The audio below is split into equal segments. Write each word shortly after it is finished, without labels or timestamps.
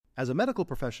As a medical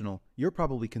professional, you're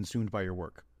probably consumed by your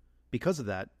work. Because of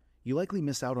that, you likely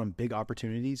miss out on big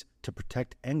opportunities to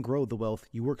protect and grow the wealth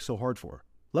you work so hard for.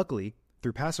 Luckily,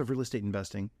 through passive real estate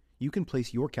investing, you can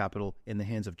place your capital in the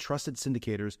hands of trusted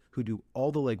syndicators who do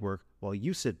all the legwork while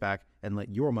you sit back and let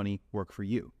your money work for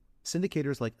you.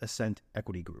 Syndicators like Ascent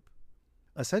Equity Group.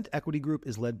 Ascent Equity Group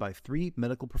is led by 3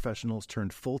 medical professionals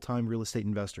turned full-time real estate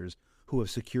investors who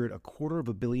have secured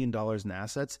 $250 million in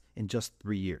assets in just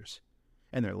 3 years.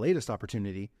 And their latest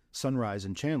opportunity, Sunrise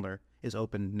in Chandler, is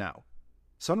open now.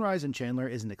 Sunrise in Chandler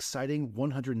is an exciting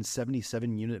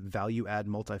 177-unit value-add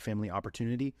multifamily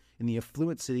opportunity in the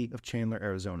affluent city of Chandler,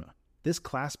 Arizona. This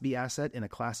Class B asset in a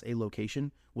Class A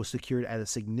location was secured at a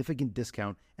significant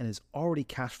discount and is already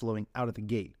cash flowing out of the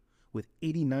gate, with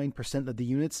 89% of the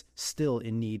units still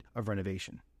in need of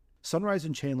renovation. Sunrise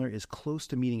in Chandler is close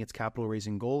to meeting its capital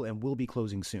raising goal and will be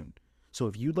closing soon. So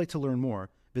if you'd like to learn more,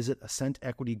 visit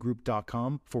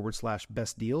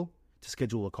ascentequitygroup.com/best deal to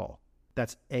schedule a call.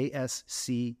 That's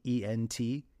ASCENT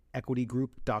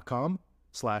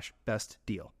equitygroup.com/best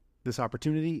deal. This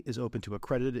opportunity is open to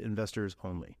accredited investors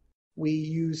only. We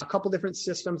use a couple different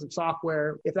systems of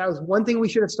software. If that was one thing we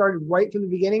should have started right from the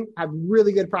beginning, have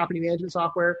really good property management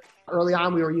software. Early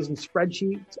on, we were using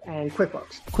spreadsheets and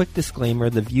QuickBooks. Quick disclaimer,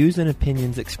 the views and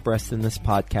opinions expressed in this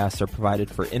podcast are provided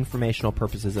for informational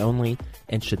purposes only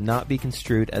and should not be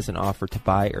construed as an offer to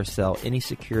buy or sell any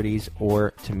securities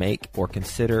or to make or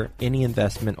consider any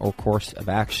investment or course of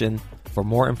action. For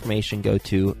more information, go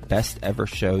to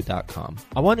bestevershow.com.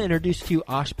 I want to introduce to you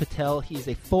Ash Patel. He's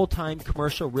a full-time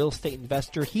commercial real estate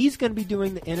investor. He's going to be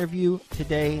doing the interview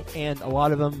today and a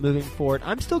lot of them moving forward.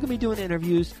 I'm still going to be doing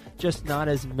interviews, just not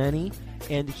as many.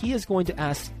 And he is going to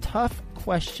ask tough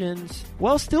questions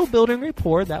while still building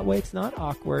rapport. That way it's not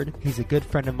awkward. He's a good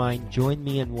friend of mine. Join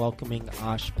me in welcoming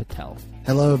Ash Patel.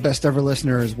 Hello, Best Ever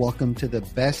listeners. Welcome to the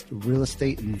Best Real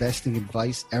Estate Investing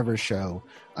Advice Ever show.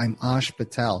 I'm Ash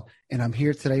Patel, and I'm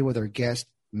here today with our guest,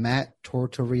 Matt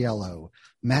Tortoriello.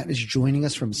 Matt is joining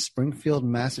us from Springfield,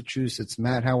 Massachusetts.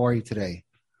 Matt, how are you today?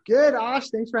 Good, Ash.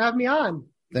 Thanks for having me on.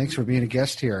 Thanks for being a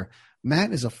guest here.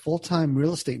 Matt is a full-time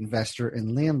real estate investor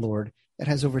and landlord that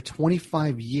has over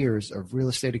 25 years of real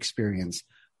estate experience.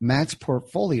 Matt's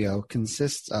portfolio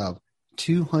consists of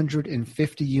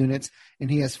 250 units, and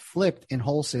he has flipped and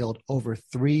wholesaled over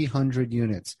 300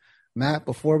 units. Matt,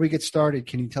 before we get started,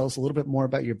 can you tell us a little bit more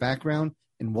about your background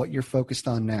and what you're focused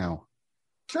on now?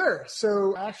 Sure.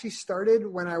 So I actually started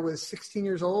when I was 16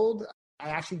 years old. I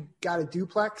actually got a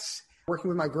duplex working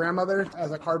with my grandmother as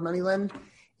a hard money lend.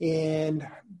 And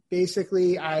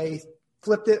basically I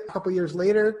flipped it a couple years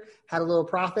later, had a little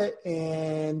profit.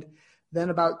 And then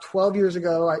about 12 years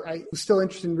ago, I was still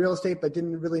interested in real estate, but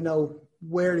didn't really know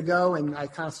where to go. And I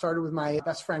kind of started with my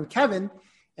best friend, Kevin,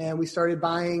 and we started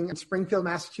buying in Springfield,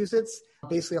 Massachusetts,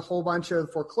 basically a whole bunch of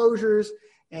foreclosures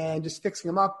and just fixing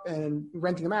them up and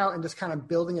renting them out and just kind of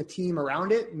building a team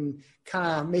around it and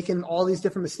kind of making all these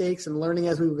different mistakes and learning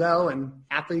as we go and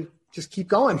happily just keep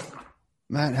going.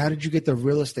 Matt, how did you get the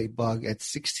real estate bug at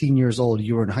 16 years old?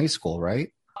 You were in high school,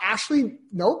 right? Actually,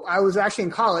 nope. I was actually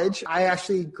in college. I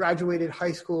actually graduated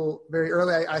high school very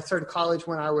early. I started college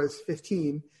when I was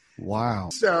 15. Wow.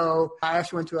 So I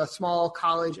actually went to a small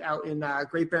college out in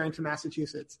Great Barrington,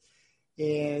 Massachusetts.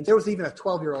 And there was even a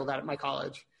 12-year-old at my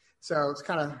college. So it's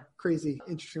kind of crazy,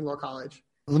 interesting little college.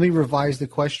 Let me revise the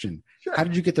question. Sure. How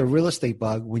did you get the real estate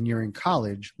bug when you're in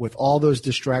college with all those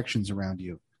distractions around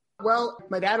you? Well,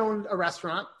 my dad owned a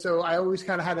restaurant, so I always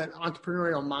kind of had an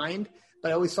entrepreneurial mind, but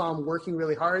I always saw him working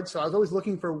really hard. So I was always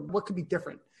looking for what could be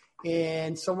different.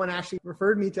 And someone actually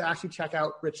referred me to actually check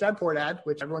out Rich Dad Poor Dad,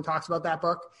 which everyone talks about that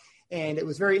book. And it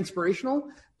was very inspirational,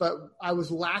 but I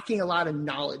was lacking a lot of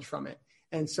knowledge from it.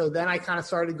 And so then I kind of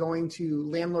started going to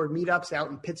landlord meetups out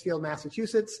in Pittsfield,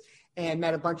 Massachusetts, and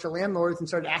met a bunch of landlords and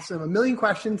started asking them a million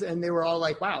questions. And they were all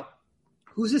like, wow,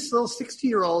 who's this little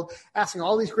 16-year-old asking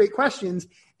all these great questions?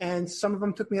 And some of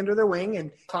them took me under their wing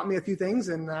and taught me a few things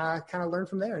and kind of learned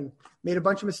from there and made a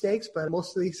bunch of mistakes, but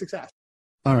mostly success.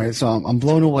 All right. So I'm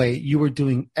blown away. You were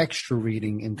doing extra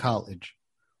reading in college.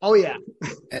 Oh, yeah.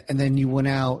 And then you went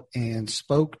out and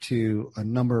spoke to a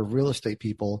number of real estate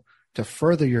people to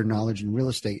further your knowledge in real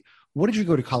estate. What did you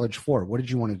go to college for? What did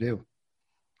you want to do?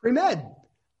 Pre-med.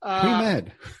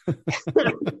 Pre-med. Yep.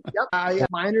 I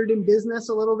minored in business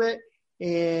a little bit.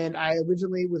 And I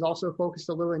originally was also focused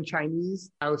a little in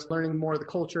Chinese. I was learning more of the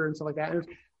culture and stuff like that. And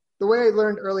the way I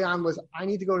learned early on was I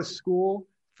need to go to school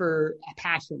for a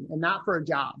passion and not for a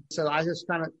job. So I just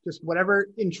kind of just whatever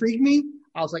intrigued me,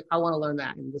 I was like, I want to learn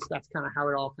that. And that's kind of how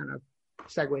it all kind of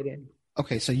segued in.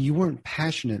 Okay. So you weren't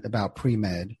passionate about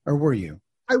pre-med, or were you?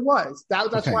 I was.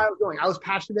 That's Okay. why I was going. I was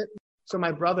passionate. So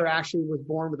my brother actually was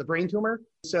born with a brain tumor.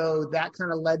 So that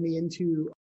kind of led me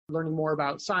into learning more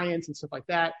about science and stuff like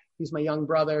that. He's my young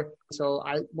brother. So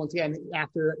I, once again,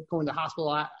 after going to the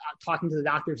hospital, talking to the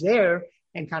doctors there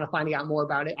and kind of finding out more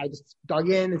about it, I just dug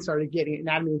in and started getting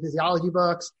anatomy and physiology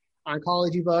books,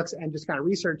 oncology books, and just kind of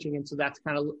researching. And so that's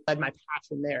kind of led my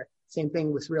passion there. Same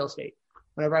thing with real estate.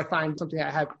 Whenever I find something I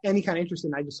have any kind of interest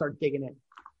in, I just start digging in.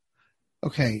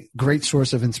 Okay, great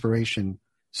source of inspiration.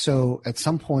 So at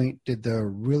some point, did the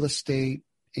real estate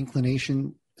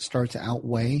inclination start to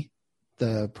outweigh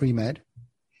the pre-med?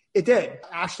 It did.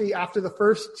 Actually, after the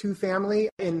first two family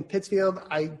in Pittsfield,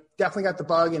 I definitely got the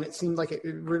bug and it seemed like it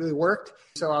really worked.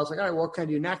 So I was like, all right, what can I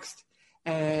do next?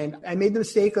 And I made the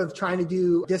mistake of trying to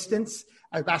do distance.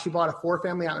 I've actually bought a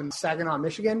 4-family out in Saginaw,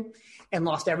 Michigan, and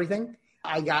lost everything.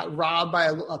 I got robbed by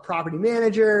a property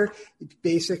manager. It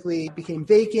basically became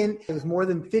vacant. It was more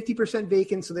than 50%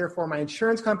 vacant. So therefore my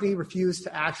insurance company refused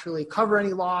to actually cover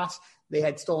any loss. They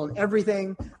had stolen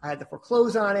everything. I had to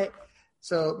foreclose on it.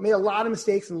 So made a lot of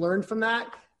mistakes and learned from that.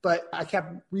 But I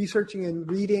kept researching and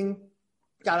reading,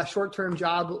 got a short-term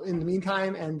job in the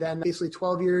meantime. And then basically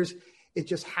 12 years, it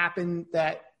just happened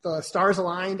that the stars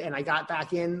aligned and I got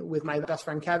back in with my best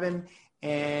friend, Kevin.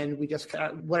 And we just,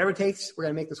 whatever it takes, we're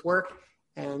going to make this work.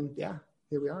 And yeah,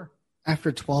 here we are.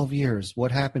 After 12 years,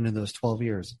 what happened in those 12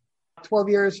 years? 12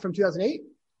 years from 2008.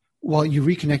 Well, you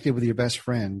reconnected with your best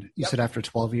friend. You Yep. said after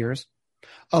 12 years?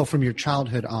 Oh, from your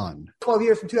childhood on. 12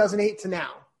 years from 2008 to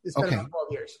now. It's been Okay. about 12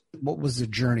 years. What was the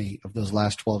journey of those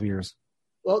last 12 years?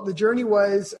 Well, the journey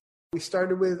was, we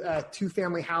started with a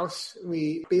 2-family house.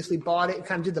 We basically bought it and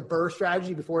kind of did the BRRRR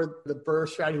strategy before the BRRRR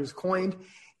strategy was coined.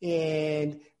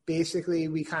 And basically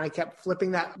we kind of kept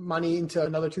flipping that money into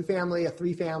another 2-family, a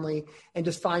 3-family, and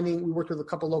just finding, we worked with a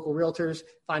couple local realtors,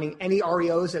 finding any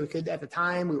REOs that we could at the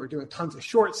time. We were doing tons of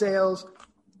short sales.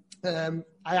 I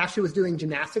actually was doing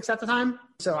gymnastics at the time,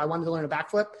 so I wanted to learn a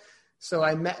backflip. So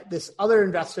I met this other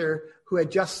investor who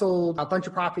had just sold a bunch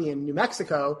of property in New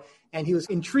Mexico, and he was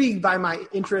intrigued by my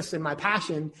interest and my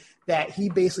passion that he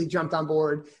basically jumped on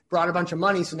board, brought a bunch of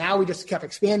money. So now we just kept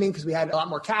expanding because we had a lot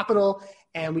more capital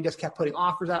and we just kept putting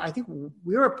offers out. I think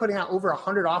we were putting out over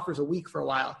 100 offers a week for a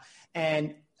while,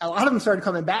 and a lot of them started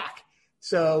coming back.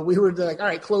 So we were like, all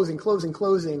right, closing.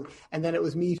 And then it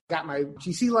was me, got my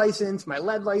GC license, my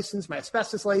lead license, my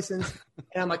asbestos license.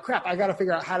 And I'm like, crap, I got to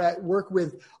figure out how to work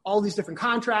with all these different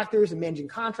contractors and managing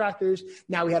contractors.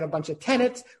 Now we had a bunch of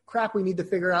tenants. Crap, we need to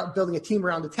figure out building a team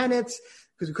around the tenants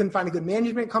because we couldn't find a good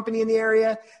management company in the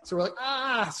area. So we're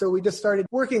like, so we just started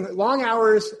working long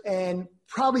hours and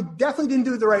probably definitely didn't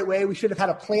do it the right way. We should have had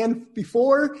a plan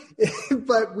before,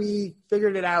 but we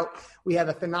figured it out. We have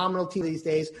a phenomenal team these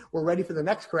days. We're ready for the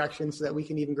next correction so that we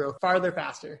can even grow farther,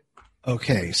 faster.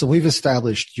 Okay, so we've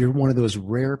established you're one of those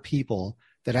rare people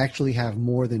that actually have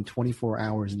more than 24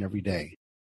 hours in every day.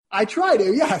 I try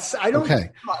to, yes. I don't Okay,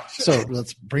 do much. so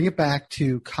let's bring it back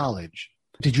to college.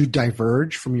 Did you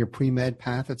diverge from your pre-med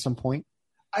path at some point?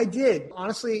 I did.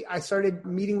 Honestly, I started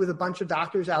meeting with a bunch of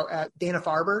doctors out at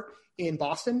Dana-Farber in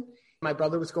Boston. My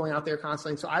brother was going out there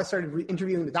constantly. So I started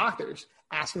interviewing the doctors,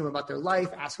 asking them about their life,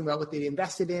 asking about what they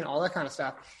invested in, all that kind of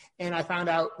stuff. And I found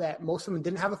out that most of them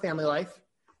didn't have a family life.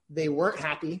 They weren't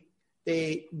happy.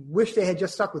 They wish they had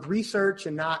just stuck with research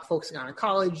and not focusing on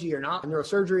oncology or not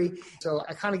neurosurgery. So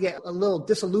I kind of get a little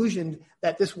disillusioned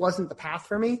that this wasn't the path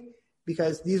for me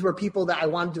because these were people that I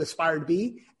wanted to aspire to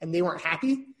be and they weren't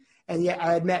happy. And yet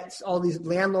I had met all these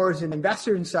landlords and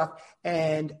investors and stuff,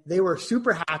 and they were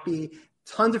super happy,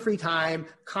 tons of free time,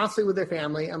 constantly with their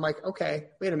family. I'm like, okay,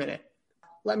 wait a minute.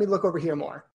 Let me look over here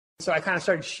more. So I kind of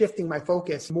started shifting my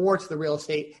focus more to the real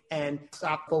estate and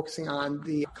stopped focusing on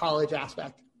the college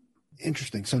aspect.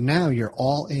 Interesting. So now you're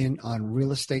all in on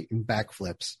real estate and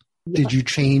backflips. Yeah. Did you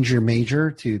change your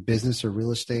major to business or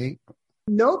real estate?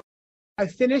 Nope. I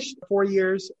finished 4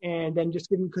 years and then just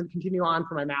didn't continue on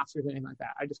for my master's or anything like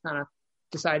that. I just kind of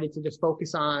decided to just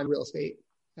focus on real estate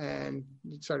and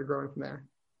started growing from there.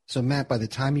 So Matt, by the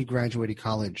time you graduated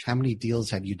college, how many deals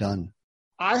had you done?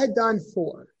 I had done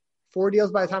four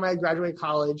deals by the time I had graduated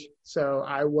college. So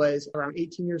I was around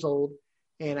 18 years old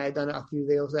and I had done a few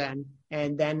deals then.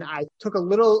 And then I took a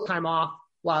little time off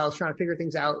while I was trying to figure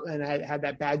things out. And I had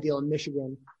that bad deal in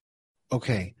Michigan.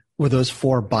 Okay. Were those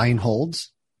 4 buy and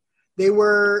holds? They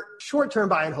were short-term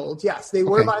buy and holds. Yes, they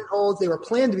were buy and holds. They were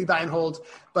planned to be buy and holds,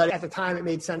 but at the time it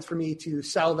made sense for me to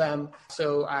sell them.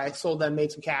 So I sold them,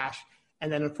 made some cash,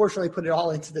 and then unfortunately put it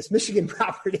all into this Michigan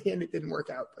property and it didn't work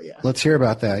out. But yeah. Let's hear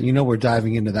about that. You know, we're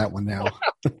diving into that one now.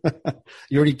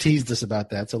 You already teased us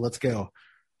about that. So let's go.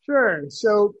 Sure.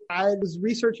 So I was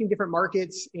researching different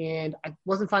markets and I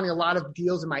wasn't finding a lot of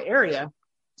deals in my area.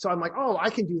 So I'm like, oh, I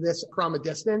can do this from a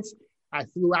distance. I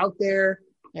flew out there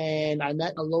and I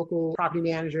met a local property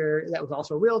manager that was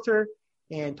also a realtor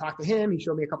and talked to him. He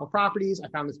showed me a couple of properties. I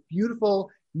found this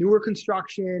beautiful newer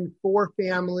construction,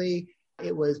 4-family.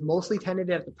 It was mostly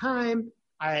tenanted at the time.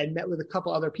 I had met with a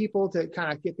couple other people to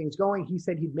kind of get things going. He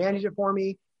said he'd manage it for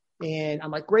me. And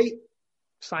I'm like, great.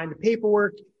 Signed the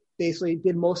paperwork. Basically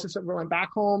did most of the stuff, went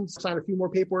back home, signed a few more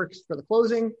paperwork for the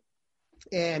closing.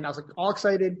 And I was like all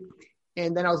excited.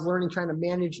 And then I was learning, trying to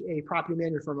manage a property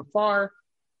manager from afar.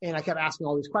 And I kept asking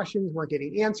all these questions, weren't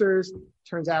getting answers.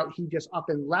 Turns out he just up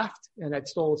and left and had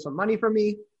stolen some money from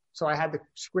me. So I had to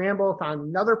scramble, found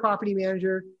another property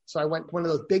manager. So I went to one of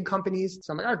those big companies.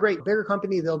 So I'm like, oh, great, bigger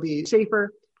company, they'll be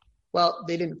safer. Well,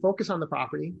 they didn't focus on the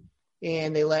property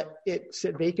and they let it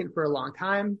sit vacant for a long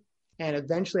time. And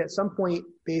eventually at some point,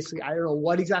 basically, I don't know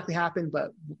what exactly happened, but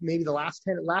maybe the last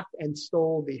tenant left and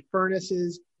stole the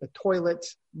furnaces, the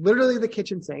toilets, literally the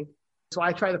kitchen sink. So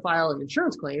I tried to file an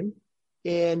insurance claim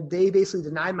and they basically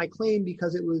denied my claim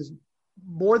because it was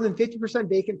more than 50%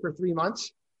 vacant for 3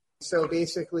 months. So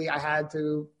basically I had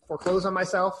to foreclose on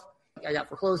myself. I got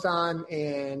foreclosed on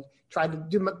and tried to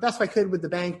do my best I could with the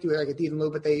bank, do it like a deed in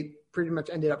lieu, but they pretty much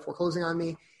ended up foreclosing on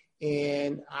me.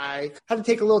 And I had to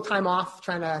take a little time off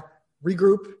trying to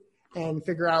regroup and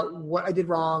figure out what I did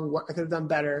wrong, what I could have done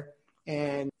better.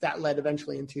 And that led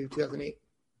eventually into 2008.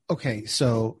 Okay.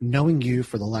 So knowing you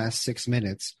for the last 6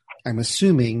 minutes, I'm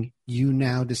assuming you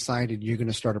now decided you're going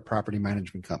to start a property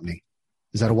management company.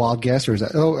 Is that a wild guess or is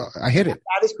that, oh, I hit it.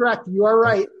 That is correct. You are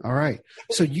right. All right.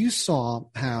 So you saw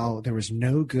how there was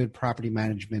no good property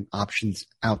management options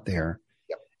out there.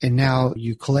 Yep. And now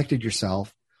you collected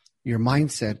yourself. Your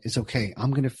mindset is, okay,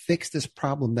 I'm going to fix this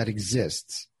problem that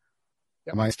exists.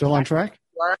 Yep. Am I still on track?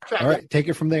 You are on track. All right. Take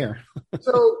it from there.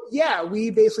 So yeah, we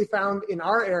basically found in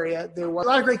our area, there were a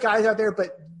lot of great guys out there,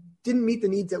 but didn't meet the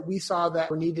needs that we saw that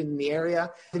were needed in the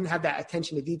area. Didn't have that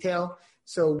attention to detail.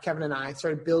 So Kevin and I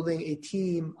started building a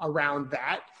team around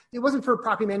that. It wasn't for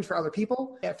property management for other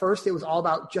people. At first, it was all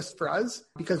about just for us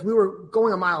because we were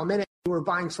going a mile a minute. We were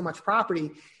buying so much property.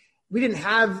 We didn't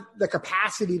have the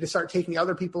capacity to start taking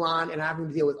other people on and having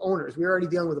to deal with owners. We were already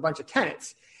dealing with a bunch of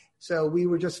tenants. So we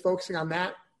were just focusing on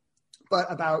that. But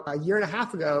about a year and a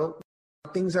half ago,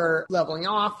 things are leveling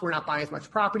off. We're not buying as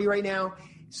much property right now.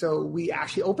 So we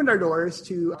actually opened our doors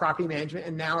to property management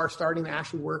and now are starting to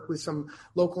actually work with some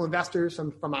local investors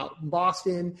from out in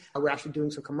Boston. We're actually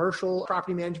doing some commercial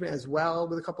property management as well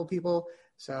with a couple of people.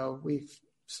 So we've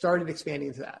started expanding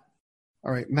into that.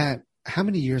 All right, Matt, how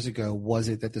many years ago was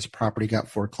it that this property got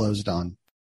foreclosed on?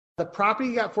 The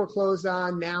property got foreclosed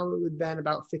on now it would have been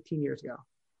about 15 years ago.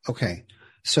 Okay.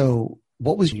 So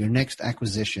what was your next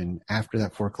acquisition after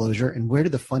that foreclosure and where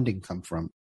did the funding come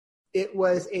from? It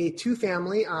was a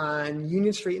 2-family on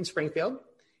Union Street in Springfield.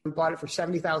 We bought it for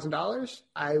 $70,000.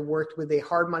 I worked with a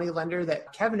hard money lender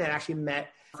that Kevin had actually met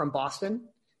from Boston.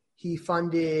 He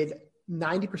funded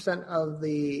 90% of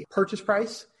the purchase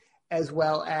price as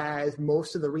well as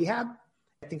most of the rehab.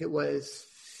 I think it was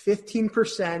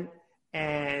 15%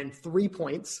 and 3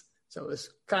 points. So it was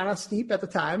kind of steep at the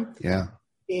time. Yeah.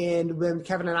 And when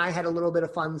Kevin and I had a little bit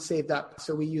of funds saved up,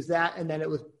 so we used that. And then it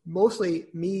was mostly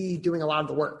me doing a lot of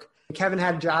the work. Kevin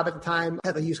had a job at the time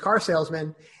as a used car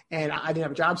salesman, and I didn't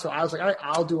have a job. So I was like, all right,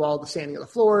 I'll do all the sanding of the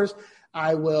floors.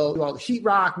 I will do all the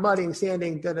sheetrock, mudding,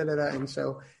 sanding, And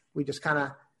so we just kind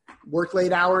of worked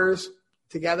late hours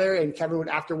together. And Kevin would,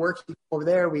 after work, he'd go over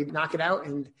there, we'd knock it out.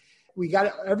 And we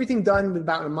got everything done in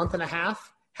about a month and a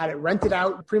half, had it rented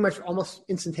out pretty much almost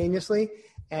instantaneously.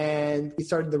 And we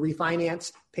started the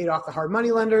refinance, paid off the hard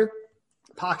money lender,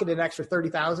 pocketed an extra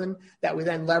 $30,000 that we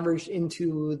then leveraged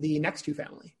into the next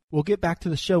 2-family. We'll get back to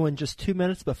the show in just 2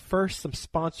 minutes, but first, some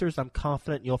sponsors I'm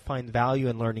confident you'll find value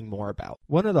in learning more about.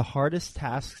 One of the hardest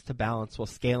tasks to balance while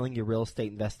scaling your real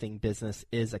estate investing business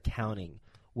is accounting.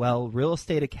 Well,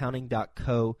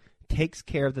 realestateaccounting.co takes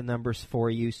care of the numbers for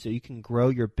you so you can grow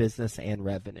your business and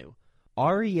revenue.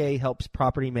 REA helps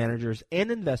property managers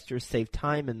and investors save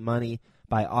time and money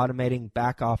by automating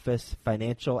back office,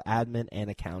 financial, admin, and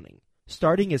accounting.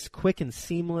 Starting is quick and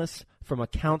seamless, from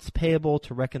accounts payable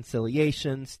to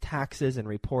reconciliations, taxes, and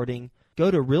reporting.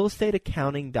 Go to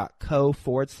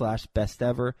realestateaccounting.co/best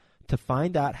ever to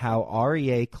find out how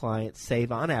REA clients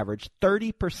save on average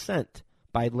 30%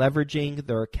 by leveraging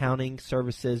their accounting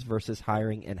services versus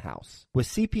hiring in-house. With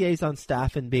CPAs on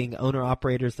staff and being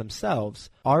owner-operators themselves,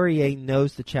 REA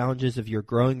knows the challenges of your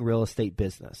growing real estate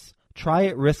business. Try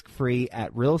it risk-free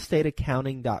at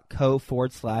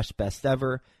realestateaccounting.co/best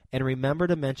ever And remember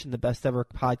to mention the Best Ever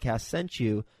Podcast sent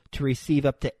you to receive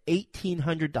up to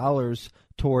 $1,800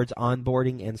 towards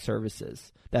onboarding and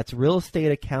services. That's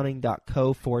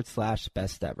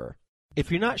realestateaccounting.co/bestever. If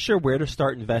you're not sure where to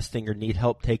start investing or need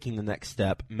help taking the next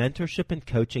step, mentorship and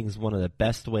coaching is one of the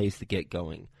best ways to get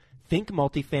going. Think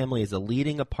Multifamily is a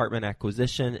leading apartment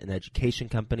acquisition and education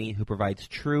company who provides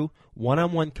true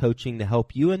one-on-one coaching to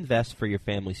help you invest for your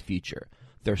family's future.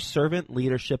 Their servant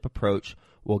leadership approach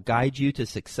will guide you to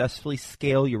successfully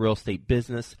scale your real estate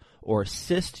business or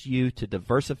assist you to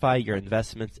diversify your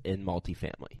investments in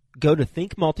multifamily. Go to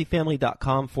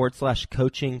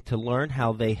thinkmultifamily.com/coaching to learn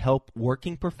how they help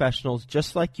working professionals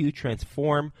just like you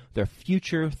transform their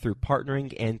future through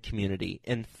partnering and community.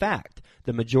 In fact,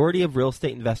 the majority of real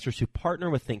estate investors who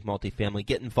partner with Think Multifamily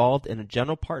get involved in a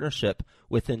general partnership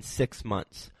within 6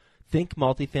 months.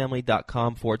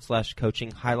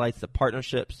 thinkmultifamily.com/coaching highlights the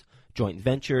partnerships, joint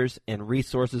ventures, and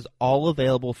resources all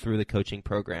available through the coaching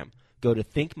program. Go to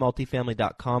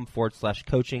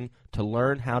thinkmultifamily.com/coaching to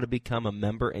learn how to become a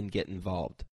member and get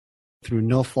involved. Through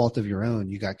no fault of your own,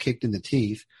 you got kicked in the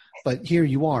teeth, but here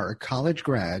you are, a college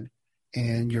grad,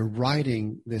 and you're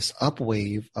riding this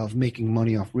upwave of making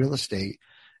money off real estate,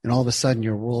 and all of a sudden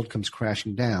your world comes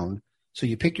crashing down. So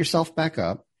you pick yourself back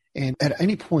up, and at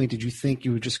any point, did you think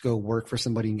you would just go work for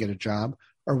somebody and get a job,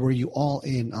 or were you all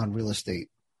in on real estate?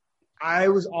 I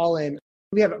was all in.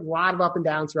 We had a lot of up and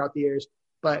downs throughout the years,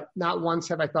 but not once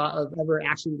have I thought of ever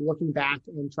actually looking back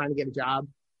and trying to get a job.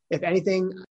 If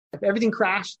anything, if everything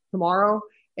crashed tomorrow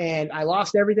and I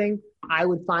lost everything, I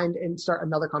would find and start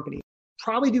another company.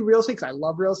 Probably do real estate because I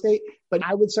love real estate, but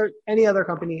I would start any other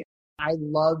company. I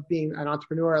love being an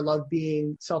entrepreneur. I love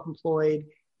being self-employed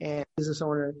and business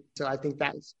owner. So I think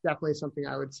that's definitely something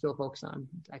I would still focus on.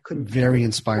 I couldn't. Very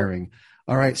inspiring.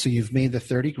 All right. So you've made the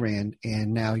 30 grand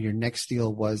and now your next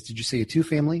deal was, did you say a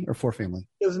 2-family or 4-family?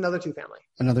 It was another 2-family.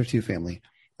 Another 2-family.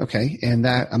 Okay. And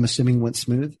that, I'm assuming, went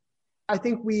smooth? I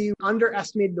think we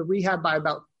underestimated the rehab by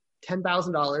about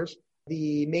 $10,000.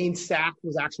 The main stack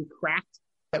was actually cracked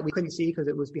that we couldn't see because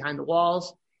it was behind the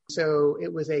walls. So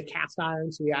it was a cast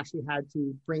iron. So we actually had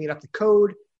to bring it up to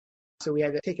code. So we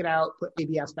had to take it out, put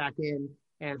ABS back in,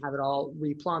 and have it all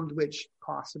replumbed, which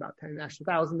costs about $10,000 extra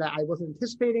that I wasn't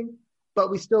anticipating. But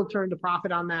we still turned a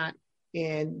profit on that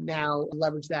and now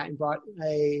leveraged that and brought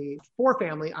a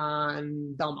 4-family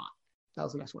on Belmont. That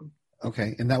was the next one.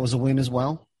 Okay. And that was a win as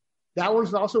well? That one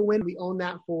was also a win. We owned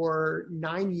that for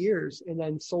 9 years and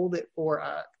then sold it for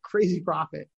a crazy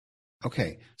profit.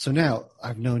 Okay. So now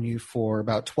I've known you for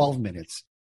about 12 minutes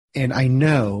and I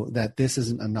know that this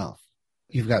isn't enough.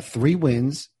 You've got 3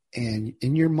 wins and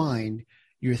in your mind,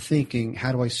 you're thinking,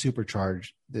 how do I supercharge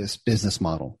this business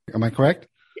model? Am I correct?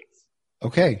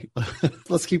 Okay,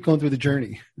 let's keep going through the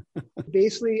journey.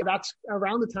 Basically, that's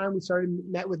around the time we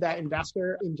met with that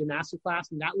investor in gymnastics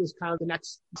class. And that was kind of the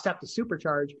next step to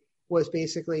supercharge was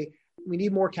basically, we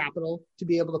need more capital to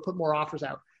be able to put more offers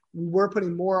out. We were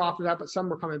putting more offers out, but some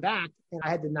were coming back and I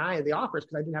had to deny the offers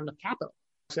because I didn't have enough capital.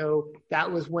 So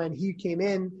that was when he came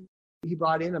in, he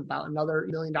brought in about another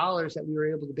 $1 million that we were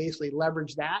able to basically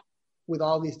leverage that with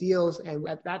all these deals. And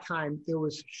at that time, there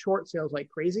was short sales like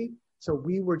crazy. So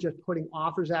we were just putting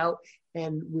offers out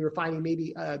and we were finding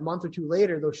maybe a month or 2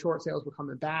 later, those short sales were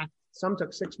coming back. Some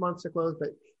took 6 months to close,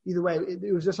 but either way,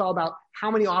 it was just all about how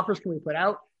many offers can we put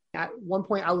out. At one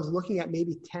point, I was looking at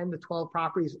maybe 10 to 12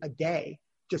 properties a day,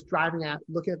 just driving out,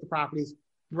 looking at the properties,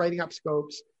 writing up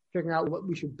scopes, figuring out what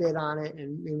we should bid on it.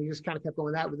 And we just kind of kept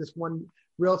going that with this one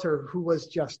realtor who was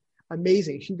just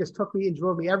amazing. She just took me and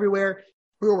drove me everywhere.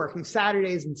 We were working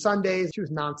Saturdays and Sundays. She was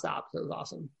nonstop. So it was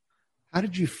awesome. How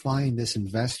did you find this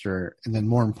investor? And then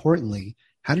more importantly,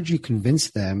 how did you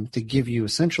convince them to give you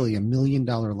essentially $1 million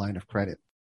line of credit?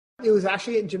 It was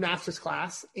actually in gymnastics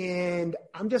class and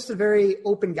I'm just a very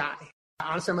open guy.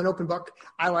 Honestly, I'm an open book.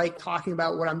 I like talking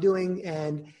about what I'm doing.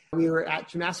 And we were at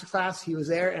gymnastics class. He was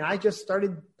there and I just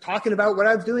started talking about what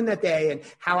I was doing that day and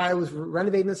how I was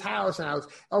renovating this house. And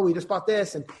we just bought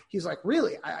this. And he's like,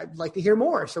 really? I'd like to hear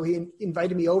more. So he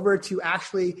invited me over to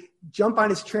actually jump on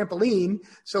his trampoline.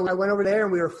 So I went over there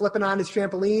and we were flipping on his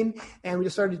trampoline and we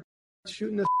just started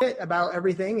shooting the shit about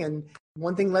everything. And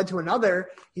one thing led to another.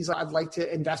 He's like, I'd like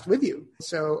to invest with you.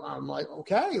 So I'm like,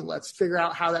 okay, let's figure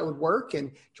out how that would work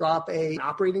and draw up an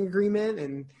operating agreement.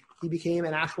 And he became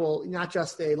an actual, not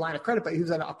just a line of credit, but he was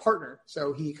a partner.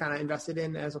 So he kind of invested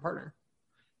in as a partner.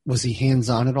 Was he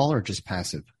hands-on at all or just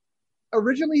passive?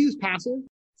 Originally, he was passive.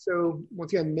 So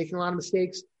once again, making a lot of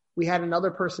mistakes. We had another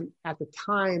person at the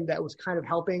time that was kind of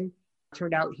helping.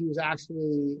 Turned out he was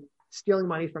actually stealing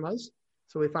money from us.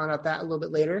 So we found out that a little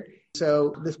bit later.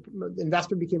 So this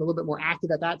investor became a little bit more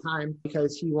active at that time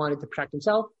because he wanted to protect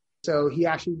himself. So he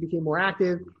actually became more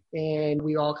active, and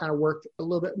we all kind of worked a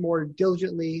little bit more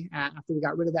diligently after we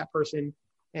got rid of that person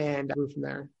and grew from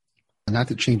there. Not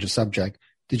to change the subject,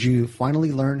 did you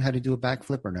finally learn how to do a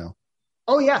backflip or no?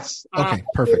 Oh, yes. Okay,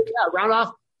 perfect. Yeah, round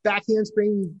off, back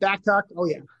handspring, back tuck. Oh,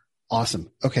 yeah.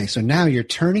 Awesome. Okay, so now you're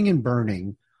turning and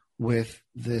burning with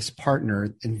this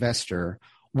partner investor.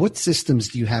 What systems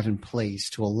do you have in place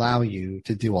to allow you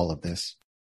to do all of this?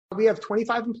 We have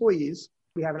 25 employees.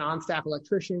 We have an on-staff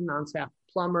electrician, on-staff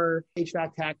plumber,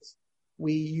 HVAC techs.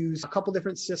 We use a couple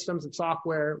different systems of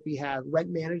software. We have Rent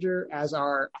Manager as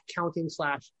our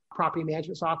accounting/property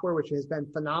management software, which has been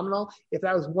phenomenal. If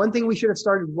that was one thing we should have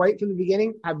started right from the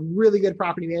beginning, have really good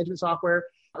property management software.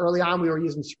 Early on, we were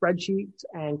using spreadsheets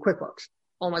and QuickBooks.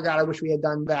 Oh my God, I wish we had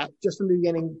done that just from the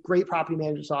beginning. Great property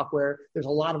management software. There's a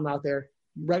lot of them out there.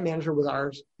 Rent Manager was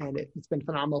ours, and it's been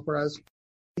phenomenal for us.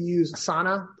 We use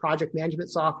Asana project management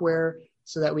software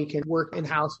so that we can work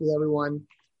in-house with everyone.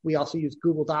 We also use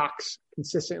Google Docs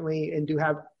consistently and do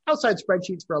have outside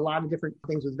spreadsheets for a lot of different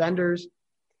things with vendors.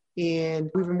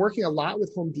 And we've been working a lot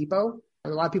with Home Depot.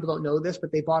 And a lot of people don't know this,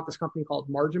 but they bought this company called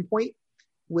Margin Point,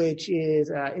 which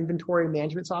is inventory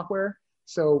management software.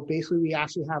 So basically, we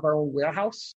actually have our own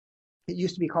warehouse. It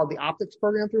used to be called the Optics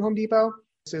program through Home Depot.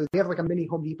 So we have like a mini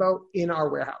Home Depot in our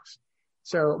warehouse.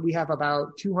 So we have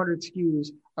about 200 SKUs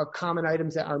of common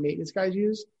items that our maintenance guys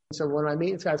use. So when my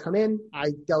maintenance guys come in, I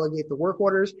delegate the work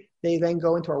orders. They then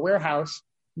go into our warehouse,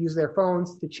 use their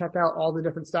phones to check out all the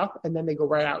different stuff, and then they go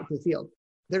right out into the field.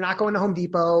 They're not going to Home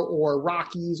Depot or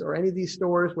Rockies or any of these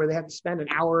stores where they have to spend an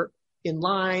hour in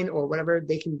line or whatever.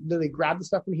 They can literally grab the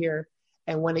stuff from here.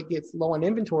 And when it gets low on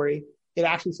inventory, it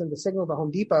actually sends a signal to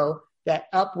Home Depot that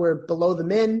up we're below the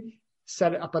min,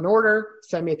 set up an order,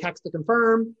 send me a text to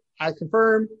confirm. I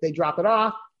confirm, they drop it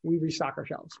off, we restock our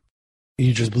shelves.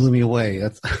 You just blew me away.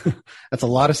 That's a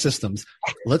lot of systems.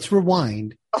 Let's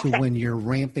rewind to when you're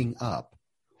ramping up.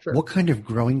 Sure. What kind of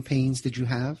growing pains did you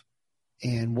have?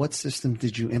 And what systems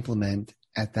did you implement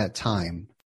at that time?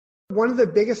 One of the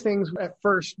biggest things at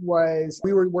first was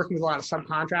we were working with a lot of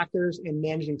subcontractors and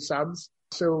managing subs.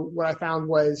 So what I found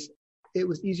was it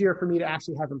was easier for me to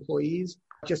actually have employees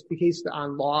just because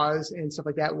on laws and stuff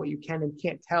like that, what you can and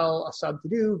can't tell a sub to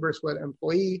do versus what an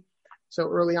employee. So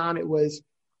early on, it was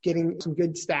getting some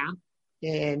good staff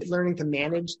and learning to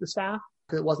manage the staff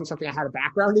because it wasn't something I had a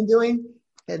background in doing.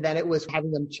 And then it was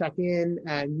having them check in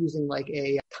and using like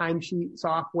a timesheet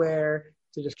software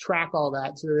to just track all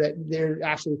that so that they're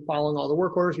actually following all the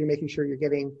work orders. You're making sure you're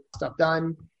getting stuff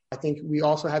done. I think we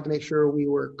also had to make sure we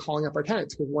were calling up our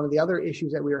tenants because one of the other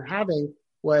issues that we were having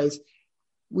was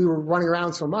we were running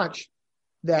around so much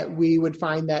that we would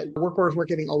find that work orders weren't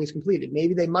getting always completed.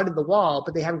 Maybe they mudded the wall,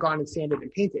 but they haven't gone and sanded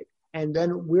and painted. And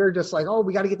then we're just like, oh,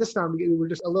 we got to get this done. We were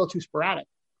just a little too sporadic.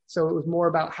 So it was more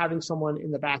about having someone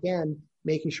in the back end,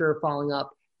 making sure following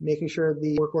up, making sure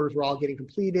the work orders were all getting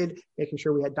completed, making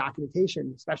sure we had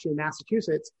documentation, especially in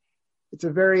Massachusetts. It's a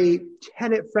very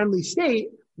tenant-friendly state.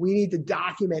 We need to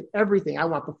document everything. I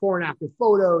want before and after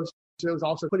photos. So it was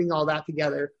also putting all that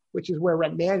together, which is where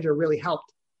Rent Manager really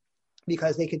helped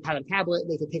because they could have a tablet,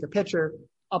 they could take a picture,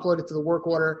 upload it to the work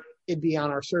order. It'd be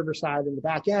on our server side in the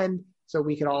back end. So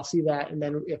we could all see that. And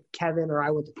then if Kevin or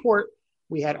I went to court,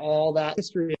 we had all that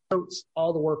history, notes,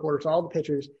 all the work orders, all the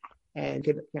pictures, and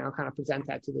could kind of present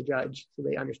that to the judge so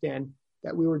they understand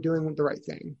that we were doing the right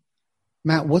thing.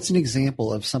 Matt, what's an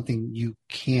example of something you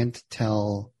can't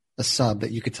tell a sub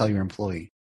that you could tell your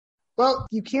employee? Well,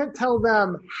 you can't tell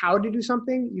them how to do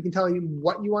something. You can tell them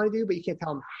what you want to do, but you can't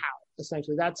tell them how,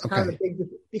 essentially. That's kind of a big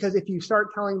difference. Because if you start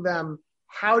telling them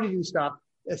how to do stuff,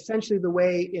 essentially the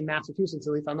way in Massachusetts,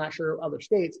 at least I'm not sure other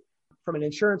states, from an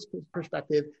insurance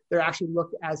perspective, they're actually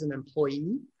looked as an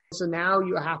employee. So now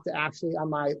you have to actually, on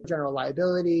my general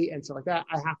liability and stuff like that,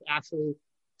 I have to actually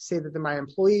say that they're my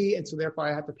employee. And so therefore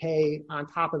I have to pay on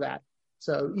top of that.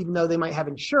 So even though they might have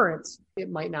insurance, it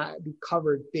might not be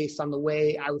covered based on the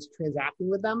way I was transacting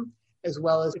with them, as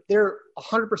well as if they're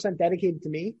 100% dedicated to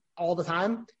me all the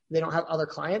time, they don't have other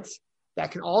clients,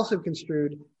 that can also be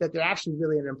construed that they're actually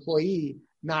really an employee,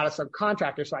 not a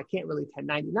subcontractor. So I can't really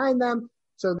 1099 them.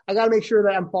 So I got to make sure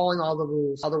that I'm following all the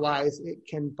rules. Otherwise, it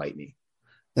can bite me.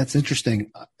 That's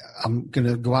interesting. I'm going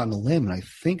to go out on a limb, and I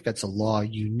think that's a law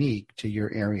unique to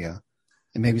your area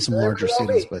and maybe some larger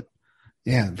cities, but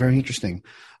yeah, very interesting.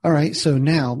 All right. So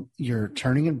now you're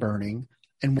turning and burning.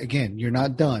 And again, you're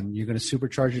not done. You're going to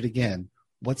supercharge it again.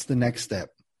 What's the next step?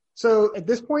 So at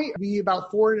this point,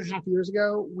 about 4.5 years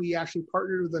ago, we actually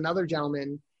partnered with another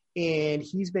gentleman, and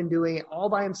he's been doing it all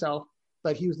by himself.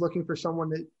 but he was looking for someone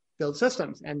to build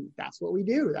systems. And that's what we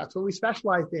do. That's what we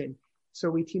specialized in. So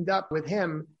we teamed up with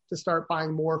him to start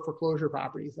buying more foreclosure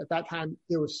properties. At that time,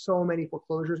 there were so many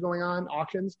foreclosures going on,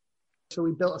 auctions. So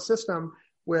we built a system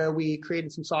where we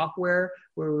created some software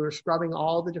where we were scrubbing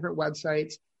all the different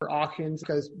websites for auctions,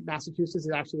 because Massachusetts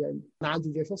is actually a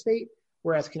non-judicial state,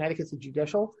 whereas Connecticut's a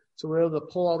judicial. So we're able to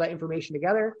pull all that information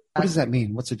together. What does that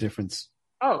mean? What's the difference?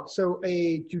 Oh, so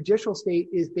a judicial state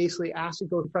is basically asked to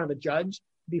go in front of a judge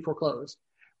to be foreclosed.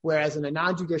 Whereas in a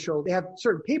non-judicial, they have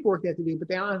certain paperwork they have to do, but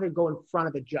they don't have to go in front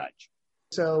of a judge.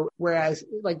 So whereas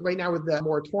like right now with the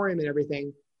moratorium and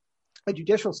everything, a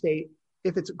judicial state,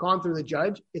 if it's gone through the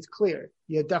judge, it's clear.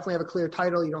 You definitely have a clear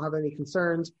title. You don't have any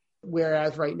concerns.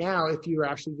 Whereas right now, if you're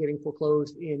actually getting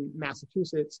foreclosed in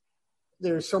Massachusetts,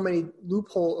 there's so many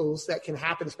loopholes that can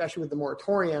happen, especially with the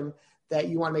moratorium, that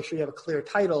you want to make sure you have a clear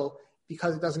title.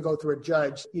 Because it doesn't go through a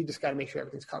judge, you just got to make sure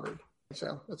everything's covered.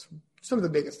 So that's some of the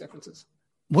biggest differences.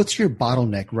 What's your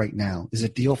bottleneck right now? Is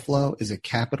it deal flow? Is it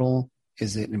capital?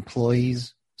 Is it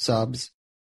employees, subs?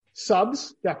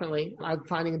 Subs, definitely. I'm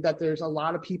finding that there's a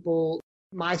lot of people,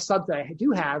 my subs that I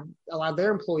do have, a lot of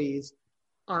their employees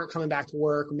aren't coming back to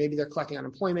work, or maybe they're collecting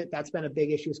unemployment. That's been a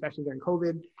big issue, especially during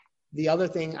COVID. The other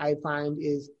thing I find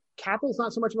is capital is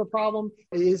not so much of a problem.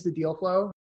 It is the deal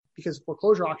flow, because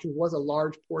foreclosure auction was a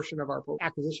large portion of our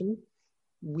acquisition.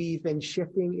 We've been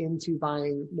shifting into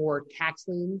buying more tax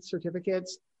lien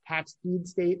certificates, tax deed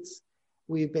states.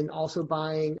 We've been also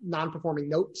buying non-performing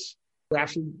notes. We're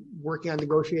actually working on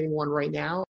negotiating one right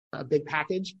now, a big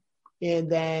package. And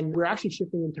then we're actually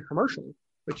shifting into commercial,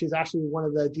 which is actually one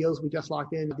of the deals we just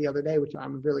locked in the other day, which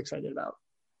I'm really excited about.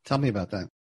 Tell me about that.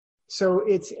 So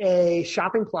it's a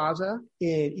shopping plaza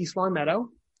in East Long Meadow.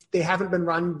 They haven't been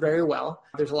run very well.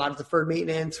 There's a lot of deferred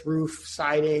maintenance, roof,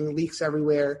 siding, leaks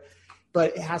everywhere,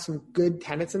 but it has some good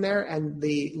tenants in there, and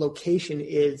the location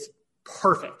is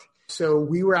perfect. So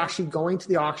we were actually going to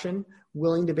the auction,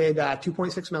 willing to bid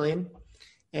 $2.6 million,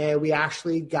 and we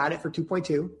actually got it for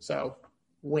 2.2, so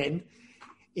win.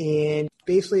 And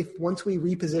basically, once we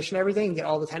reposition everything and get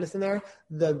all the tenants in there,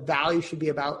 the value should be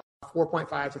about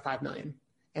 4.5 to 5 million,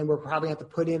 and we're probably going to have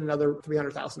to put in another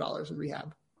 $300,000 in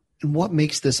rehab. And what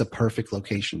makes this a perfect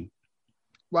location?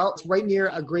 Well, it's right near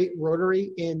a great rotary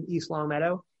in East Long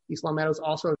Meadow. East Long Meadow is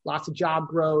also lots of job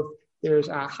growth. There's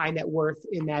high net worth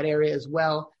in that area as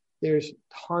well. There's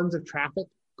tons of traffic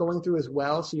going through as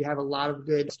well. So you have a lot of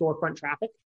good storefront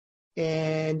traffic.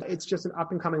 And it's just an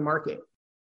up and coming market.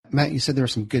 Matt, you said there were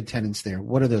some good tenants there.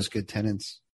 What are those good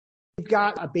tenants? We've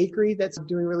got a bakery that's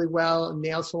doing really well, a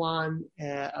nail salon,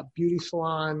 a beauty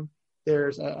salon.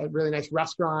 There's a really nice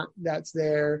restaurant that's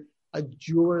there, a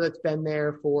jeweler that's been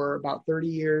there for about 30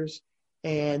 years.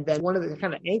 And then one of the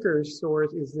kind of anchor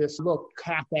stores is this little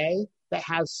cafe that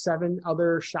has 7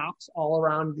 other shops all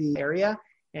around the area.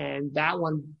 And that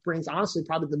one brings, honestly,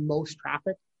 probably the most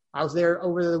traffic. I was there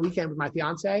over the weekend with my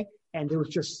fiance, and there was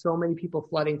just so many people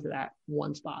flooding to that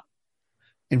one spot.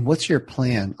 And what's your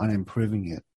plan on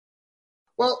improving it?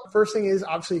 Well, first thing is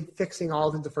obviously fixing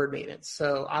all the deferred maintenance.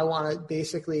 So I want to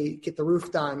basically get the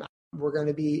roof done. We're going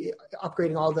to be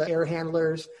upgrading all the air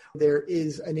handlers. There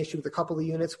is an issue with a couple of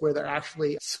units where they're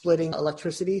actually splitting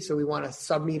electricity. So we want to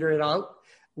sub-meter it out.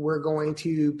 We're going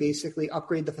to basically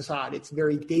upgrade the facade. It's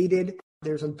very dated.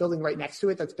 There's a building right next to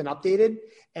it that's been updated,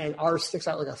 and ours sticks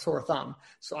out like a sore thumb.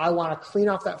 So I want to clean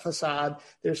off that facade.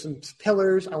 There's some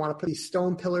pillars. I want to put these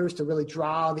stone pillars to really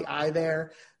draw the eye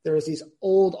there. There's these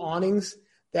old awnings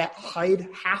that hide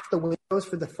half the windows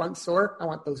for the front store. I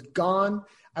want those gone.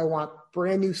 I want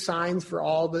brand new signs for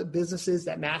all the businesses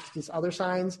that match these other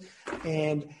signs,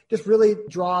 and just really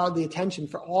draw the attention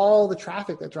for all the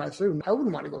traffic that drives through. I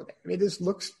wouldn't want to go there. I mean, it just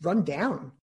looks run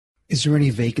down. Is there any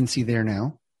vacancy there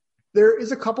now? There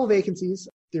is a couple vacancies.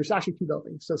 There's actually 2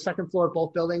 buildings. So second floor of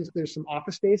both buildings, there's some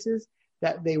office spaces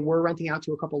that they were renting out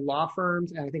to a couple law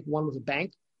firms, and I think one was a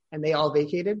bank, and they all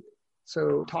vacated.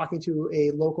 So talking to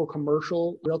a local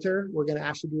commercial realtor, we're going to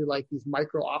actually do like these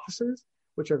micro offices,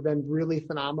 which have been really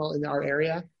phenomenal in our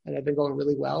area and have been going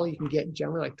really well. You can get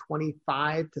generally like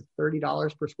 $25 to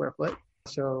 $30 per square foot.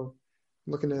 So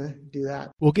I'm looking to do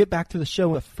that. We'll get back to the show,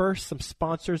 but first, some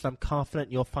sponsors I'm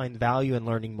confident you'll find value in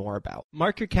learning more about.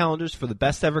 Mark your calendars for the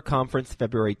Best Ever Conference,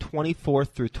 February 24th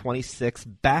through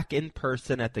 26th, back in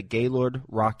person at the Gaylord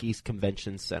Rockies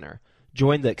Convention Center.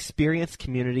 Join the experienced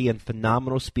community and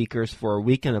phenomenal speakers for a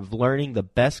weekend of learning the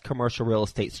best commercial real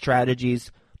estate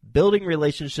strategies, building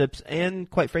relationships, and,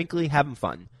 quite frankly, having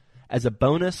fun. As a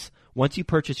bonus, once you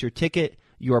purchase your ticket,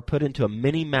 you are put into a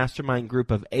mini mastermind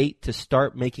group of 8 to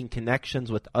start making connections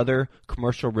with other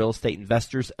commercial real estate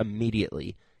investors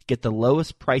immediately. Get the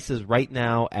lowest prices right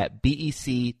now at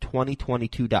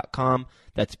BEC2022.com.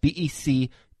 That's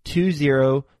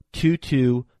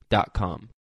BEC2022.com.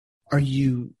 Are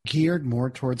you geared more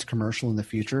towards commercial in the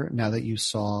future now that you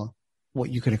saw what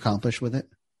you could accomplish with it?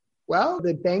 Well,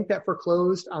 the bank that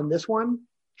foreclosed on this one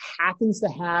happens to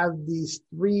have these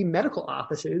 3 medical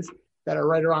offices that are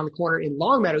right around the corner in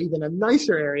Longmeadow, even a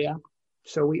nicer area.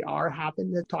 So we are happy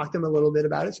to talk to them a little bit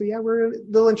about it. So yeah, we're a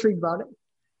little intrigued about it.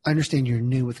 I understand you're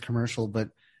new with commercial,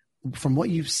 but from what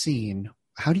you've seen,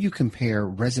 how do you compare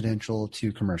residential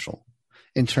to commercial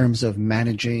in terms of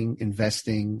managing,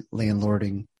 investing,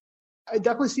 landlording? I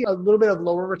definitely see a little bit of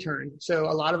lower return. So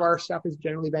a lot of our stuff has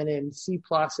generally been in C+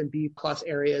 and B+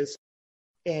 areas,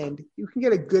 and you can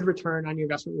get a good return on your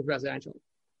investment with residential,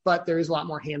 but there is a lot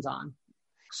more hands-on.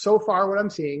 So far, what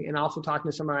I'm seeing, and also talking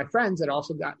to some of my friends that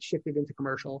also got shifted into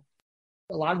commercial,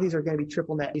 a lot of these are going to be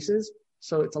triple net leases,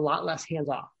 so it's a lot less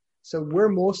hands-off. So we're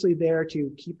mostly there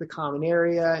to keep the common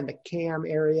area and the CAM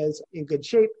areas in good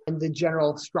shape and the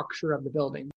general structure of the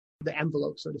building, the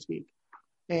envelope, so to speak.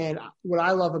 And what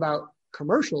I love about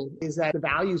commercial is that the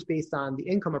value is based on the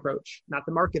income approach, not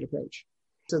the market approach.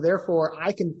 So therefore,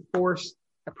 I can force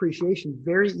appreciation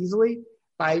very easily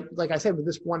by, like I said, with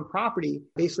this one property,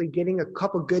 basically getting a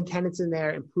couple good tenants in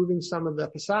there, improving some of the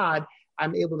facade,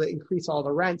 I'm able to increase all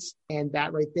the rents. And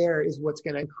that right there is what's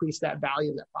going to increase that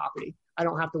value of that property. I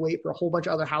don't have to wait for a whole bunch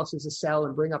of other houses to sell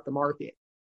and bring up the market.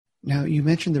 Now, you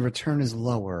mentioned the return is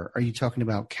lower. Are you talking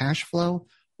about cash flow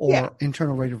or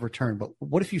internal rate of return? But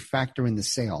what if you factor in the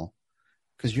sale?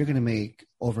 Because you're going to make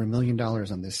over $1 million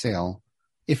on this sale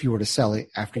if you were to sell it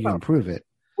after you improve it.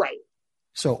 Right.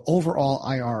 So overall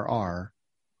IRR,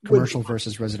 commercial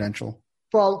versus residential?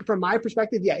 Well, from my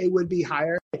perspective, yeah, it would be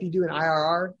higher. If you do an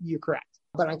IRR, you're correct.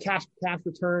 But on cash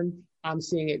return, I'm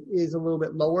seeing it is a little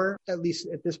bit lower, at least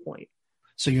at this point.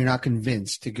 So you're not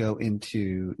convinced to go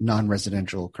into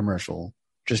non-residential commercial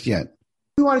just yet?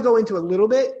 We want to go into a little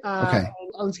bit. Okay. And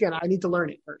once again, I need to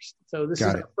learn it first. So this is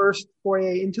Got it. the first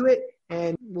foray into it,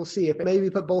 and we'll see if maybe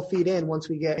put both feet in once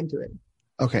we get into it.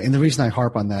 Okay. And the reason I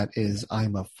harp on that is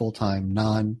I'm a full-time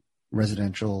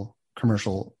non-residential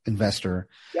commercial investor.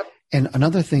 Yep. And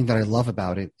another thing that I love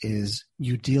about it is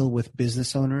you deal with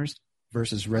business owners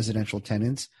versus residential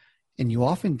tenants, and you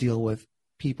often deal with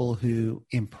people who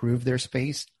improve their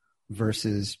space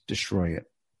versus destroy it.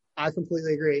 I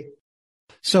completely agree.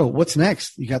 So what's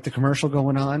next? You got the commercial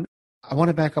going on. I want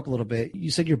to back up a little bit.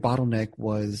 You said your bottleneck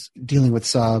was dealing with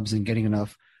subs and getting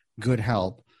enough good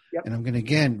help. Yep. And I'm going to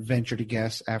again venture to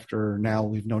guess, after now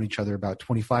we've known each other about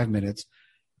 25 minutes,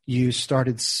 you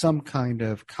started some kind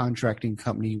of contracting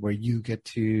company where you get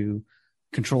to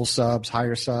control subs,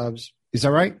 hire subs. Is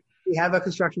that right? We have a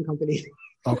construction company.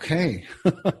 Okay.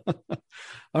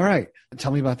 All right.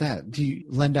 Tell me about that. Do you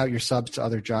lend out your subs to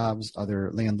other jobs,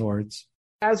 other landlords?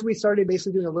 As we started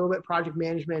basically doing a little bit project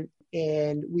management,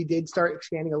 and we did start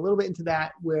expanding a little bit into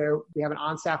that, where we have an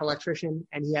on-staff electrician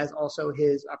and he has also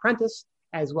his apprentice,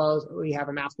 as well as we have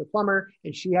a master plumber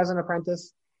and she has an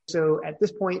apprentice. So at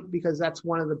this point, because that's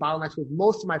one of the bottlenecks with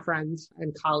most of my friends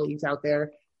and colleagues out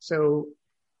there. So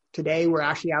today we're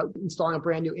actually out installing a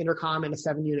brand new intercom in a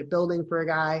 7-unit building for a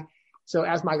guy. So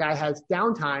as my guy has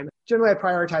downtime, generally I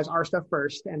prioritize our stuff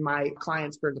first and my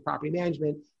clients for the property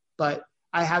management. But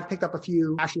I have picked up a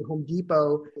few. Actually, Home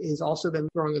Depot has also been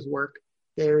throwing us work.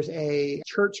 There's a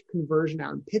church conversion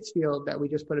out in Pittsfield that we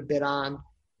just put a bid on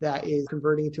that is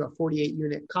converting into a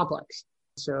 48-unit complex.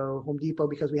 So Home Depot,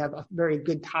 because we have a very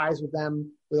good ties with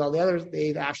them, with all the others,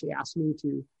 they've actually asked me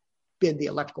to bid the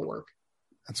electrical work.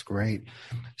 That's great.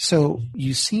 So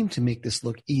you seem to make this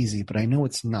look easy, but I know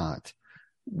it's not.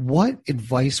 What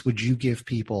advice would you give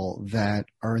people that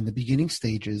are in the beginning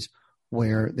stages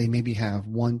where they maybe have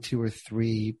 1, 2, or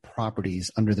 3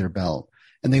 properties under their belt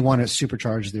and they want to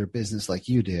supercharge their business like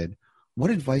you did?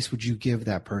 What advice would you give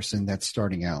that person that's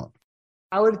starting out?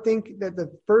 I would think that the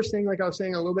first thing, like I was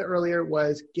saying a little bit earlier,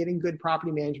 was getting good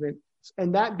property management.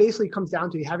 And that basically comes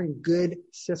down to having good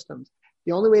systems.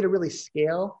 The only way to really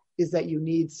scale is that you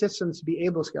need systems to be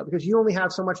able to scale, because you only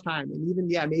have so much time. And even,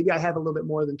 maybe I have a little bit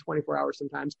more than 24 hours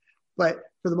sometimes, but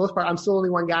for the most part, I'm still only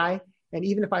one guy. And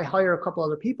even if I hire a couple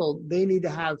other people, they need to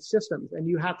have systems, and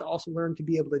you have to also learn to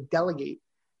be able to delegate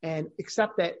and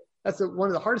accept that. That's one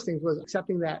of the hardest things, was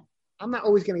accepting that I'm not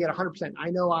always going to get 100%. I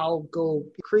know I'll go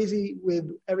crazy with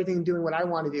everything doing what I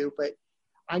want to do, but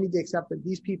I need to accept that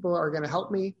these people are going to help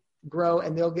me grow,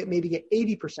 and they'll maybe get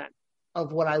 80%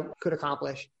 of what I could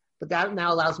accomplish. But that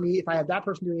now allows me, if I have that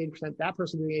person doing 80%, that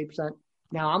person doing 80%,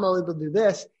 now I'm able to do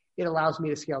this. It allows me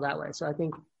to scale that way. So I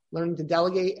think learning to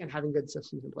delegate and having good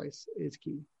systems in place is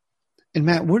key. And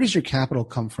Matt, where does your capital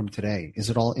come from today? Is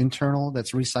it all internal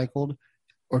that's recycled?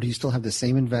 Or do you still have the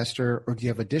same investor, or do you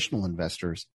have additional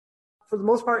investors? For the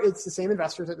most part, it's the same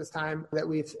investors at this time that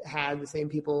we've had, the same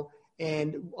people.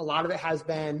 And a lot of it has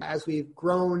been, as we've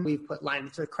grown, we've put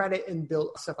lines of credit and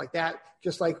built stuff like that.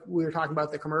 Just like we were talking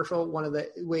about the commercial, one of the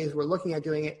ways we're looking at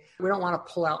doing it, we don't want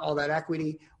to pull out all that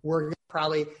equity. We're going to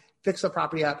probably fix the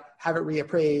property up, have it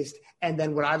reappraised. And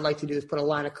then what I'd like to do is put a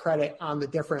line of credit on the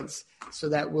difference so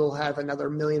that we'll have another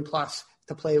 $1 million plus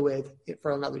to play with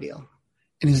for another deal.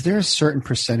 And is there a certain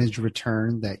percentage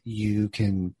return that you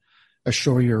can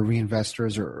assure your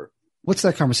reinvestors, or what's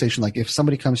that conversation like? If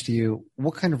somebody comes to you,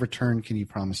 what kind of return can you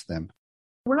promise them?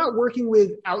 We're not working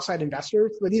with outside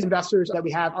investors, but these investors that we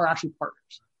have are actually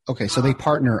partners. Okay, so they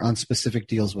partner on specific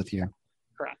deals with you.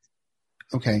 Correct.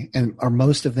 Okay, and are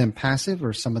most of them passive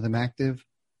or some of them active?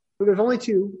 There's only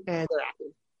 2, and they're active.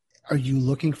 Are you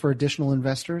looking for additional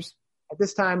investors? At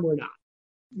this time, we're not.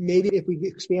 Maybe if we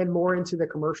expand more into the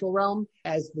commercial realm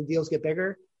as the deals get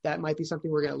bigger, that might be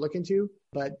something we're going to look into.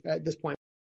 But at this point,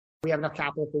 we have enough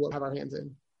capital for what we have our hands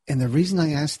in. And the reason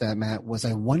I asked that, Matt, was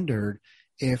I wondered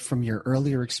if from your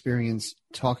earlier experience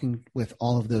talking with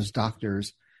all of those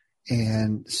doctors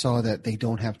and saw that they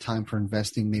don't have time for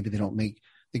investing, maybe they don't make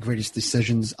the greatest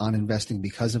decisions on investing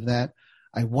because of that.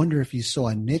 I wonder if you saw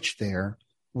a niche there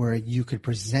where you could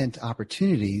present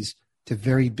opportunities to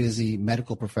very busy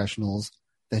medical professionals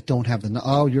that don't have the,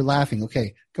 oh, you're laughing.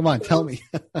 Okay, come on, tell me.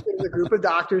 There's a group of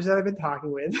doctors that I've been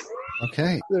talking with.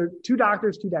 Okay. There are 2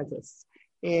 doctors, 2 dentists.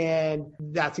 And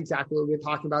that's exactly what we've been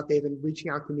talking about. They've been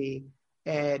reaching out to me,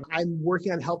 and I'm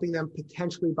working on helping them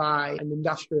potentially buy an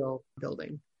industrial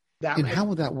building. And how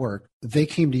would that work? They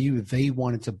came to you, they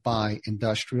wanted to buy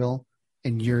industrial,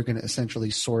 and you're going to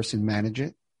essentially source and manage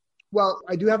it? Well,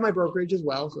 I do have my brokerage as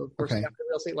well. So, of course, I have the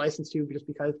real estate license too, just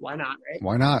because why not, right?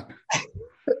 Why not?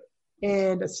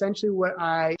 And essentially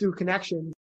through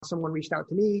connections, someone reached out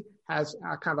to me, has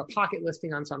kind of a pocket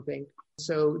listing on something.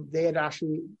 So they had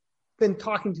actually been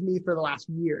talking to me for the last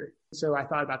year. So I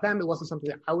thought about them. It wasn't something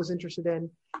that I was interested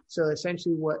in. So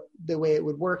essentially the way it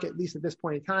would work, at least at this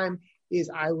point in time,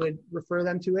 is I would refer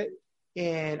them to it,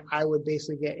 and I would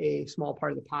basically get a small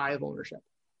part of the pie of ownership.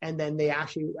 And then they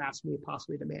actually asked me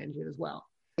possibly to manage it as well.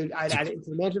 I'd add it into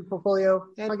the management portfolio,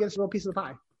 and I'll get a small piece of the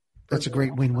pie. That's a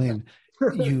great win-win.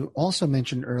 You also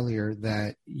mentioned earlier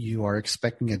that you are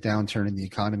expecting a downturn in the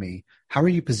economy. How are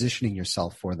you positioning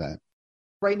yourself for that?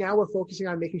 Right now, we're focusing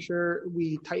on making sure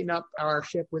we tighten up our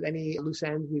ship with any loose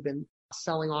ends. We've been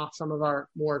selling off some of our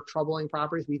more troubling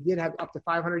properties. We did have up to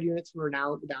 500 units. We're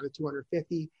now down to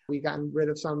 250. We've gotten rid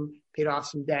of some, paid off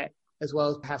some debt, as well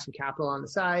as have some capital on the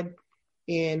side.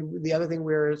 And the other thing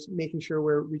is making sure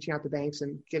we're reaching out to banks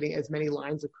and getting as many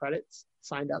lines of credits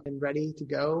signed up and ready to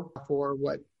go for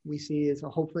what we see as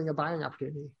hopefully a buying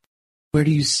opportunity. Where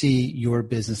do you see your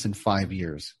business in 5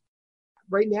 years?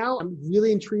 Right now, I'm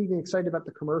really intrigued and excited about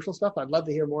the commercial stuff. I'd love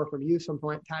to hear more from you some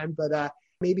point in time, but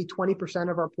maybe 20%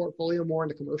 of our portfolio more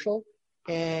into commercial.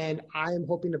 And I am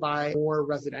hoping to buy more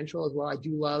residential as well. I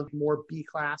do love more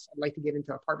B-class. I'd like to get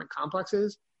into apartment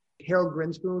complexes. Harold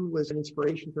Grinspoon was an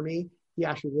inspiration for me. He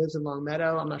actually lives in Long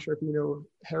Meadow. I'm not sure if you know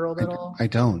Harold at all. I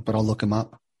don't, but I'll look him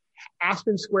up.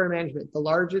 Aspen Square Management, the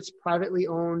largest privately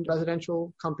owned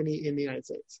residential company in the United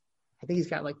States. I think he's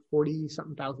got like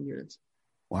 40-something thousand units.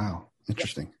 Wow.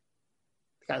 Interesting.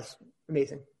 Yeah. That's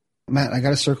amazing. Matt, I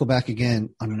got to circle back again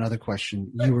on another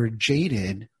question. You were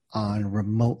jaded on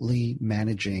remotely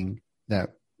managing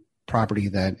that property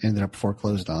that ended up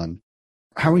foreclosed on.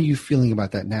 How are you feeling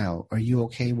about that now? Are you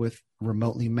okay with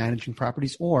remotely managing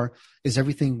properties, or is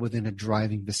everything within a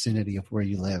driving vicinity of where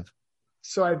you live?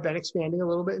 So I've been expanding a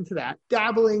little bit into that,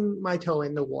 dabbling my toe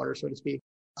in the water, so to speak.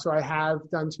 So I have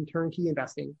done some turnkey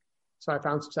investing. So I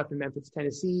found some stuff in Memphis,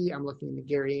 Tennessee. I'm looking into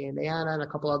Gary, Indiana, and a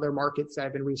couple other markets that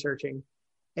I've been researching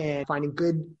and finding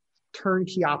good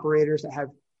turnkey operators that have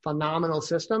phenomenal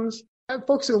systems. I'm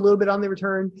focusing a little bit on the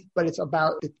return, but it's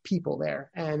about the people there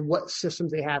and what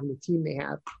systems they have and the team they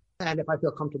have, and if I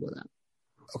feel comfortable with that.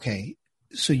 Okay,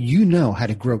 so you know how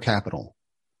to grow capital.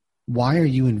 Why are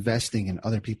you investing in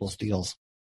other people's deals?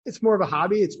 It's more of a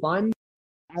hobby. It's fun.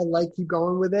 I like keep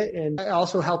going with it, and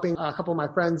also helping a couple of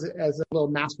my friends as a little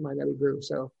mastermind that we grew.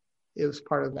 So it was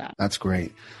part of that. That's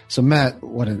great. So Matt,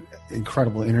 what an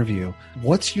incredible interview.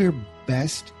 What's your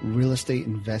best real estate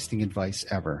investing advice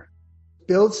ever?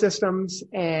 Build systems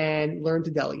and learn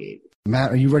to delegate.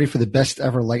 Matt, are you ready for the best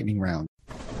ever lightning round?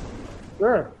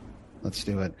 Sure. Let's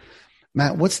do it.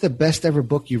 Matt, what's the best ever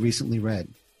book you recently read?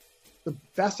 The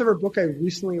best ever book I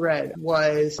recently read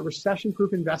was Recession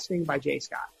Proof Investing by Jay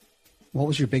Scott. What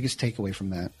was your biggest takeaway from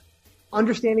that?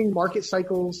 understanding market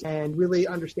cycles and really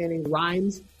understanding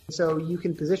rhymes so you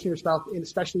can position yourself,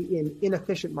 especially in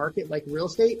inefficient market like real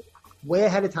estate, way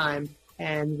ahead of time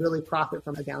and really profit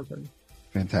from a downturn.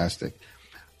 Fantastic.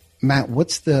 Matt,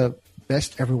 what's the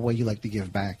best ever way you like to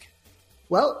give back?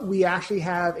 Well, we actually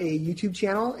have a YouTube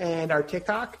channel and our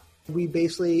TikTok. We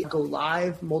basically go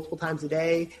live multiple times a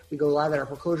day. We go live at our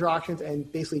foreclosure auctions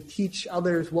and basically teach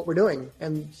others what we're doing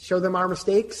and show them our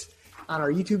mistakes on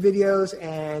our YouTube videos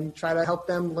and try to help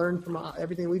them learn from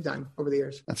everything we've done over the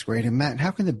years. That's great. And Matt,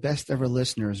 how can the best ever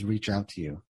listeners reach out to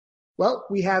you? Well,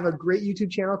 we have a great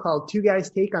YouTube channel called Two Guys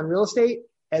Take on Real Estate,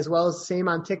 as well as the same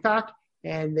on TikTok.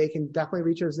 And they can definitely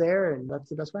reach us there, and that's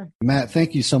the best way. Matt,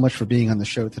 thank you so much for being on the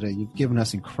show today. You've given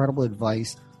us incredible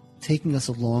advice, taking us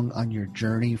along on your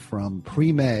journey from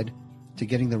pre-med to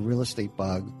getting the real estate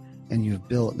bug, and you've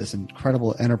built this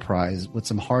incredible enterprise with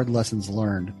some hard lessons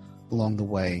learned along the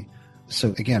way.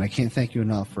 So again, I can't thank you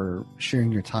enough for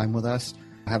sharing your time with us.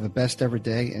 Have a best ever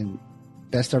day, and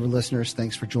best ever listeners,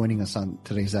 thanks for joining us on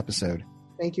today's episode.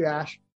 Thank you, Ash.